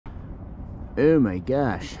Oh my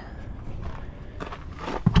gosh.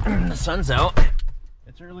 The sun's out.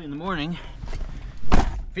 It's early in the morning.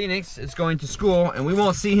 Phoenix is going to school and we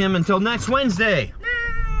won't see him until next Wednesday.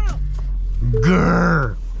 No!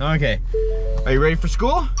 Grrr. Okay. Are you ready for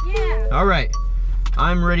school? Yeah. All right.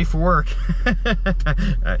 I'm ready for work.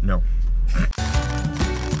 No.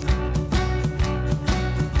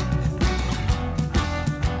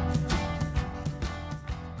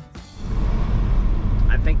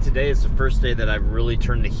 I think today is the first day that I've really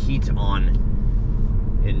turned the heat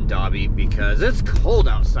on in Dobby because it's cold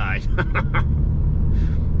outside.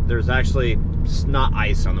 There's actually not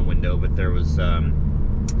ice on the window, but there was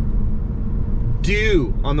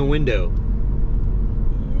dew on the window.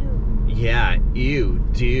 Ew. Yeah, ew,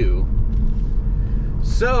 dew.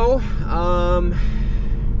 So,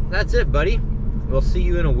 that's it, buddy. We'll see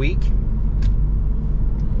you in a week.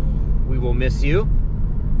 We will miss you.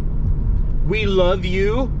 We love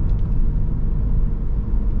you.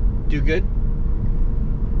 Do good.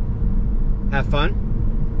 Have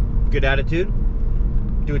fun. Good attitude.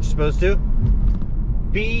 Do what you're supposed to.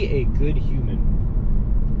 Be a good human.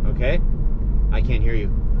 Okay? I can't hear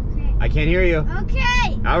you. Okay. I can't hear you.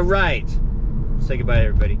 Okay. All right. Say goodbye to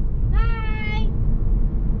everybody. Bye.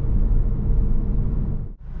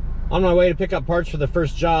 On my way to pick up parts for the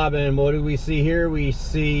first job, and what do we see here? We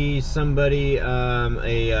see somebody, I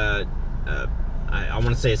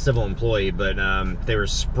want to say a civil employee, but they were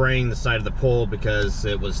spraying the side of the pole because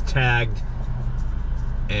it was tagged.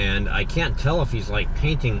 And I can't tell if he's like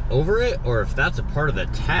painting over it or if that's a part of the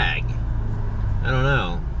tag. I don't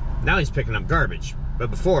know. Now he's picking up garbage. But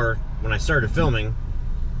before, when I started filming,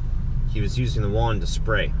 he was using the wand to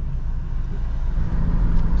spray.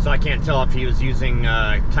 So I can't tell if he was using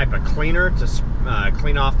a type of cleaner to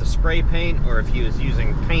clean off the spray paint or if he was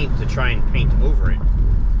using paint to try and paint over it.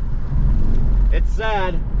 It's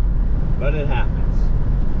sad, but it happens.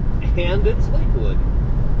 And it's Lakewood.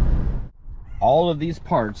 All of these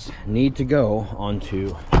parts need to go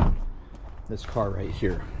onto this car right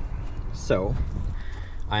here. So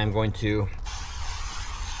I am going to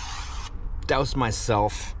douse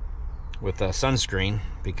myself with a sunscreen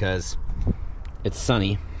because it's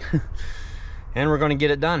sunny. And we're going to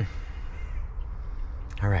get it done.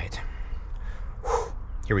 All right. Whew.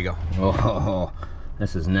 Here we go. Oh,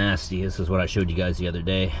 this is nasty. This is what I showed you guys the other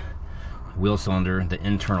day. Wheel cylinder, the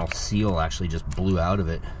internal seal actually just blew out of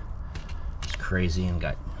it. It's crazy and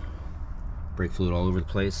got brake fluid all over the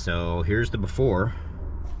place. So here's the before.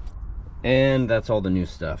 And that's all the new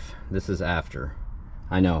stuff. This is after.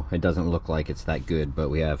 I know it doesn't look like it's that good, but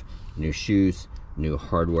we have new shoes, new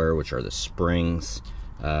hardware, which are the springs,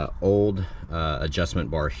 old adjustment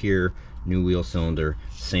bar here, new wheel cylinder,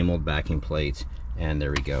 same old backing plate, and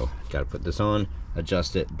there we go. Got to put this on,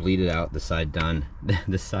 adjust it, bleed it out. This side done.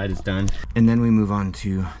 This side is done, and then we move on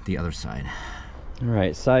to the other side. All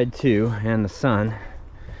right, side 2, and the sun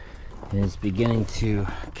is beginning to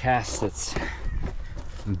cast its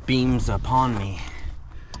beams upon me.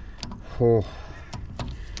 Oh,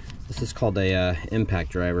 this is called a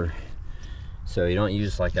impact driver. So you don't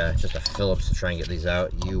use like just a Phillips to try and get these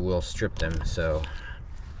out. You will strip them. So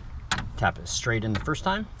tap it straight in the first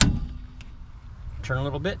time, turn a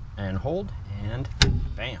little bit and hold, and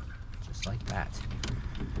bam, just like that.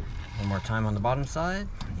 One more time on the bottom side.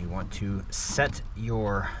 You want to set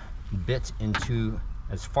your bit into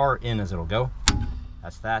as far in as it'll go.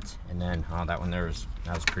 That's that. And then that one there was,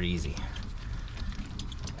 that was pretty easy.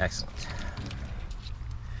 Excellent.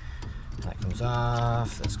 That comes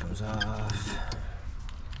off, this comes off.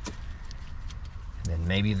 And then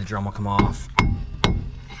maybe the drum will come off.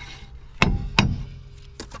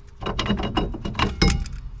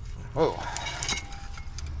 Whoa.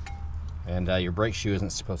 And your brake shoe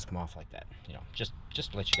isn't supposed to come off like that. You know, just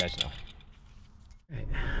to let you guys know. Right.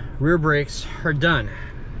 Rear brakes are done.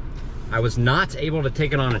 I was not able to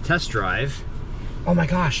take it on a test drive. Oh my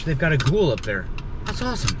gosh, they've got a ghoul up there. That's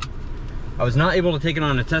awesome. I was not able to take it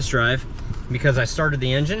on a test drive because I started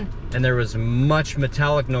the engine and there was much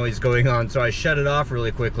metallic noise going on, so I shut it off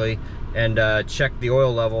really quickly and checked the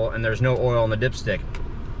oil level, and there's no oil on the dipstick.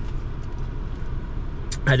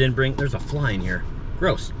 I didn't bring, there's a fly in here.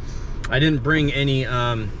 Gross. I didn't bring any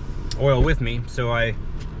oil with me, so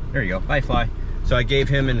there you go, bye fly. So I gave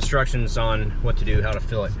him instructions on what to do, how to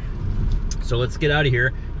fill it. So let's get out of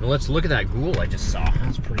here and let's look at that ghoul I just saw.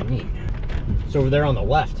 That's pretty neat. It's over there on the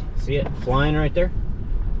left. See it flying right there?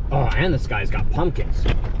 Oh, and this guy's got pumpkins.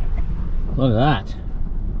 Look at that.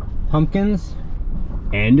 Pumpkins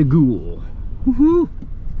and a ghoul. Woohoo!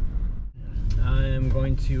 I'm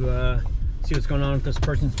going to see what's going on with this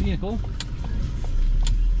person's vehicle.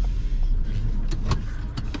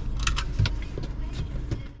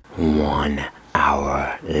 1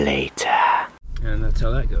 hour later. And that's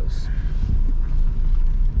how that goes.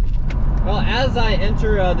 Well, as I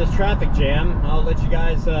enter this traffic jam, I'll let you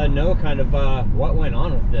guys know kind of what went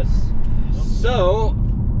on with this. So,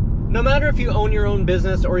 no matter if you own your own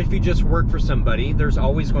business or if you just work for somebody, there's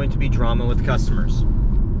always going to be drama with customers.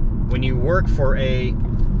 When you work for a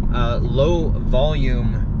low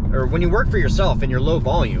volume, or when you work for yourself and you're low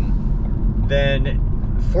volume, then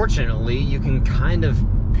fortunately you can kind of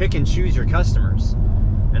pick and choose your customers.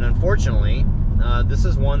 And unfortunately, this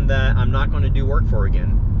is one that I'm not going to do work for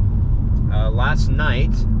again. Last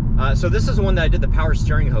night, so this is the one that I did the power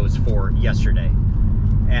steering hose for yesterday.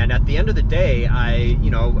 And at the end of the day,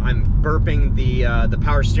 I'm burping the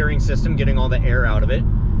power steering system, getting all the air out of it.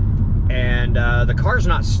 And the car's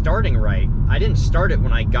not starting right. I didn't start it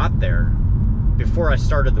when I got there. Before I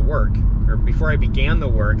started the work, or before I began the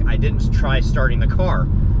work, I didn't try starting the car.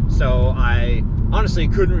 So I honestly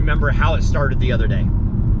couldn't remember how it started the other day.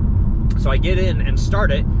 So I get in and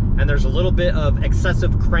start it, and there's a little bit of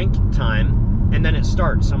excessive crank time, and then it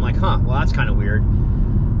starts. I'm like, huh, well, that's kind of weird.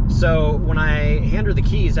 So when I hand her the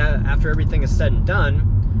keys, after everything is said and done,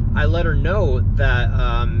 I let her know that,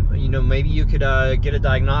 maybe you could get a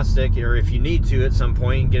diagnostic, or if you need to at some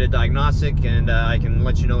point, get a diagnostic, and I can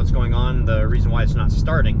let you know what's going on, the reason why it's not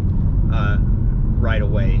starting right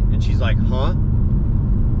away. And she's like, huh?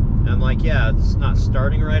 And I'm like, yeah, it's not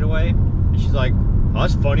starting right away. And she's like, oh,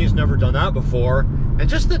 that's funny, it's never done that before. And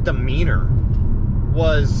just the demeanor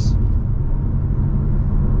was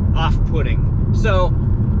off-putting. So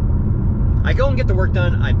I go and get the work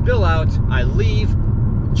done, I bill out, I leave.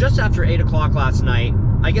 Just after 8 o'clock last night,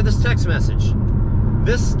 I get this text message.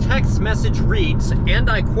 This text message reads, and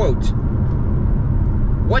I quote,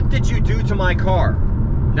 "What did you do to my car?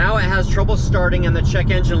 Now it has trouble starting and the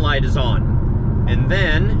check engine light is on." And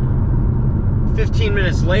then 15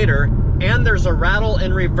 minutes later, and there's a rattle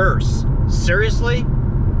in reverse. Seriously?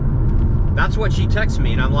 That's what she texts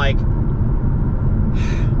me, and I'm like,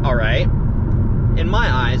 all right. In my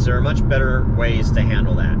eyes, there are much better ways to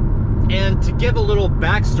handle that. And to give a little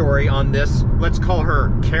backstory on this, let's call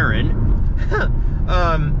her Karen.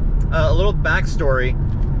 A little backstory.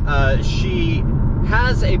 She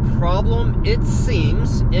has a problem, it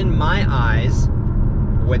seems, in my eyes,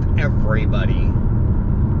 with everybody.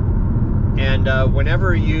 And when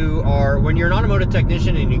you're an automotive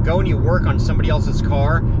technician and you go and you work on somebody else's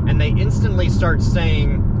car, and they instantly start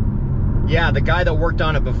saying, yeah, the guy that worked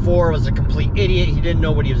on it before was a complete idiot, he didn't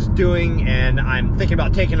know what he was doing, and I'm thinking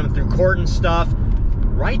about taking him through court and stuff.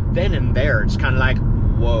 Right then and there, it's kind of like,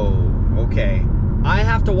 whoa, okay. I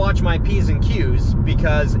have to watch my P's and Q's,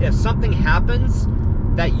 because if something happens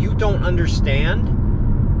that you don't understand,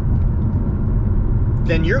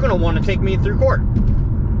 then you're going to want to take me through court.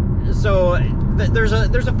 So there's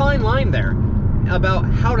a fine line there about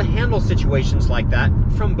how to handle situations like that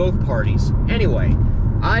from both parties. Anyway,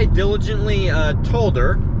 I diligently told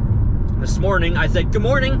her this morning, I said, good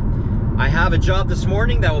morning. I have a job this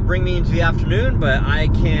morning that will bring me into the afternoon, but I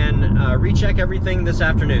can recheck everything this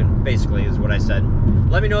afternoon, basically, is what I said.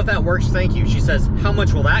 Let me know if that works, thank you. She says, how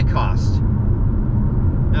much will that cost?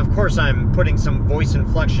 Now, of course, I'm putting some voice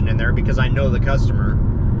inflection in there because I know the customer.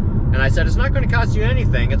 And I said, it's not going to cost you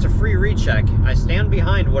anything. It's a free recheck. I stand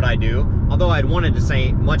behind what I do, although I'd wanted to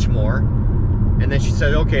say much more. And then she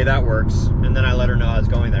said, okay, that works. And then I let her know I was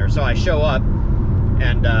going there. So I show up,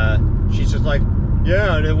 and she's just like,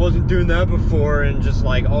 yeah, and it wasn't doing that before. And just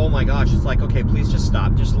like, oh my gosh. It's like, okay, please just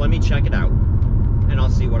stop. Just let me check it out, and I'll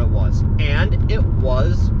see what it was. And it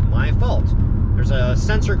was my fault. There's a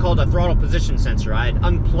sensor called a throttle position sensor. I had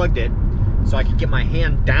unplugged it so I could get my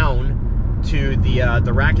hand down to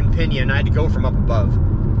the rack and pinion. I had to go from up above.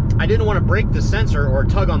 I didn't want to break the sensor or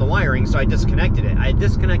tug on the wiring, so I disconnected it. I had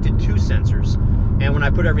disconnected 2 sensors, and when I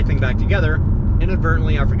put everything back together,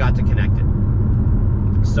 inadvertently I forgot to connect it.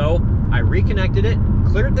 So I reconnected it,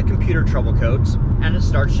 cleared the computer trouble codes, and it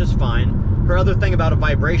starts just fine. Her other thing about a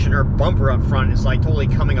vibration, her bumper up front is like totally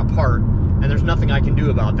coming apart, and there's nothing I can do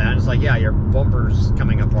about that. And it's like, yeah, your bumper's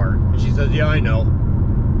coming apart. And she says, yeah, I know.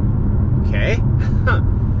 Okay.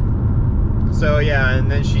 So yeah,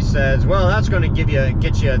 and then she says, well, that's going to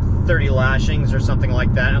get you 30 lashings or something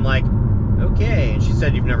like that. I'm like, okay. And she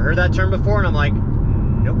said, you've never heard that term before? And I'm like,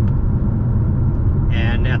 nope.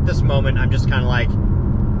 And at this moment, I'm just kind of like,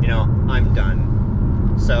 I'm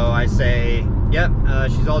done. So I say, yep,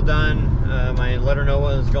 she's all done. I let her know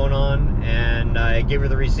what was going on, and I gave her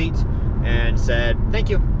the receipt and said, thank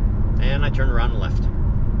you. And I turned around and left.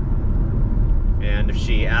 And if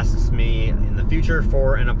she asks me in the future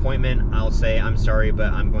for an appointment, I'll say, I'm sorry,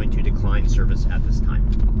 but I'm going to decline service at this time.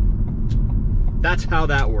 That's how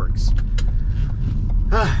that works.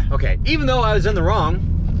 Okay, even though I was in the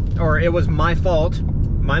wrong, or it was my fault,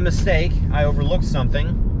 my mistake, I overlooked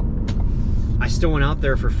something, I still went out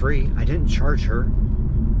there for free. I didn't charge her.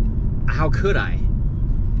 How could I?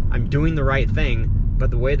 I'm doing the right thing,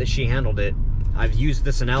 but the way that she handled it, I've used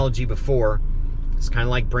this analogy before. It's kind of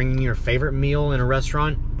like bringing your favorite meal in a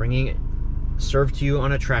restaurant, bringing it served to you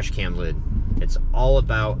on a trash can lid. It's all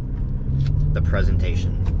about the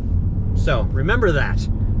presentation. So remember that.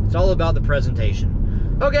 It's all about the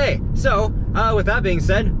presentation. Okay, so with that being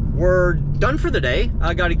said, we're done for the day.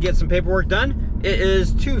 I got to get some paperwork done. It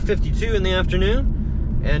is 2:52 in the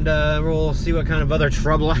afternoon, and we'll see what kind of other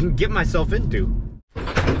trouble I can get myself into.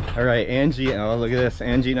 All right, Angie, oh look at this.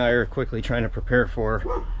 Angie and I are quickly trying to prepare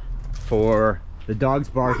for the dogs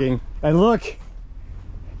barking. And look,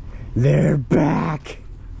 they're back.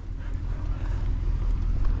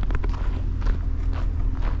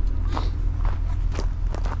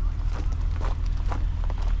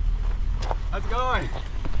 How's it going?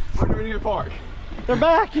 We're doing in the park. They're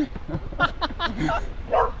back. Hi.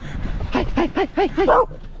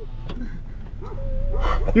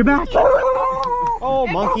 You're back. Oh,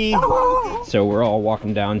 monkey. So we're all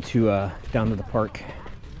walking down to the park.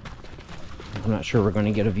 I'm not sure we're going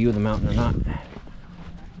to get a view of the mountain or not.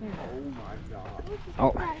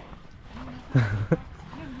 Oh.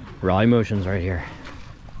 Raw emotions right here.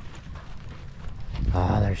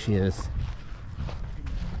 Ah, there she is.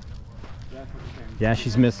 Yeah,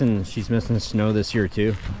 she's missing snow this year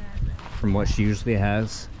too, from what she usually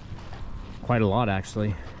has. Quite a lot,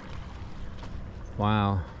 actually.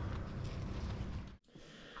 Wow.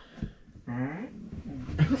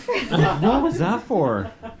 What was that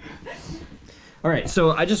for? All right,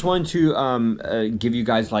 so I just wanted to give you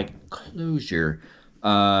guys like closure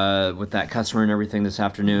with that customer and everything this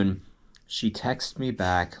afternoon. She texted me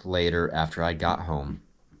back later after I got home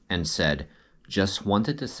and said, "Just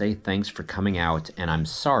wanted to say thanks for coming out, and I'm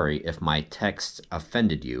sorry if my text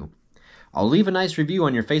offended you. I'll leave a nice review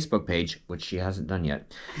on your Facebook page," which she hasn't done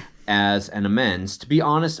yet, "as an amends. To be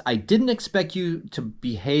honest, I didn't expect you to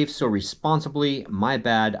behave so responsibly. My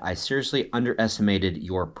bad. I seriously underestimated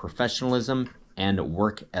your professionalism and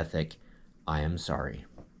work ethic. I am sorry."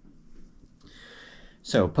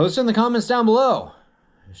 So post in the comments down below.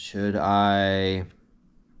 Should I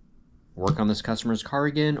work on this customer's car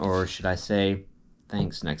again, or should I say,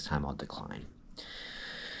 "Thanks, next time I'll decline"?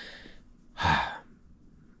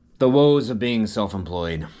 The woes of being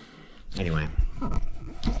self-employed. Anyway,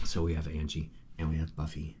 so we have Angie and we have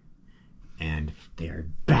Buffy, and they are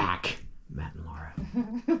back, Matt and Laura.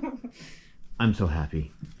 I'm so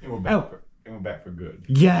happy. And we're back for good.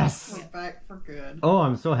 Yes! We're back for good. Oh,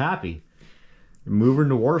 I'm so happy. Moving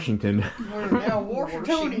to Washington. We're now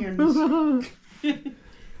Washingtonians.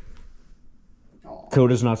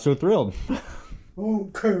 Coda's not so thrilled. Oh,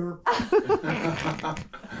 care.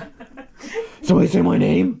 Somebody say my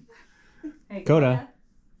name. Hey, Coda.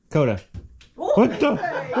 What the?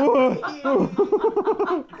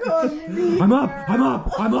 I'm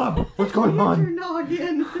up. What's going Your on?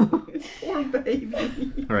 noggin. Poor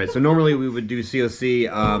baby. All right, so normally we would do COC,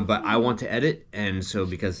 but I want to edit, and so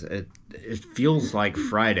because it feels like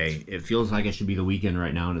Friday, it feels like it should be the weekend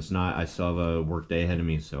right now, and it's not. I still have a work day ahead of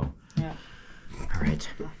me, so. Yeah. All right.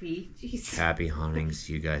 Buffy. Jeez. Happy hunting.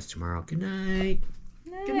 See you guys tomorrow. Good night.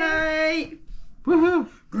 Good night. Woohoo.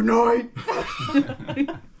 Good night.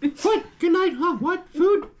 What? Good night, huh? What?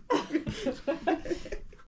 Food?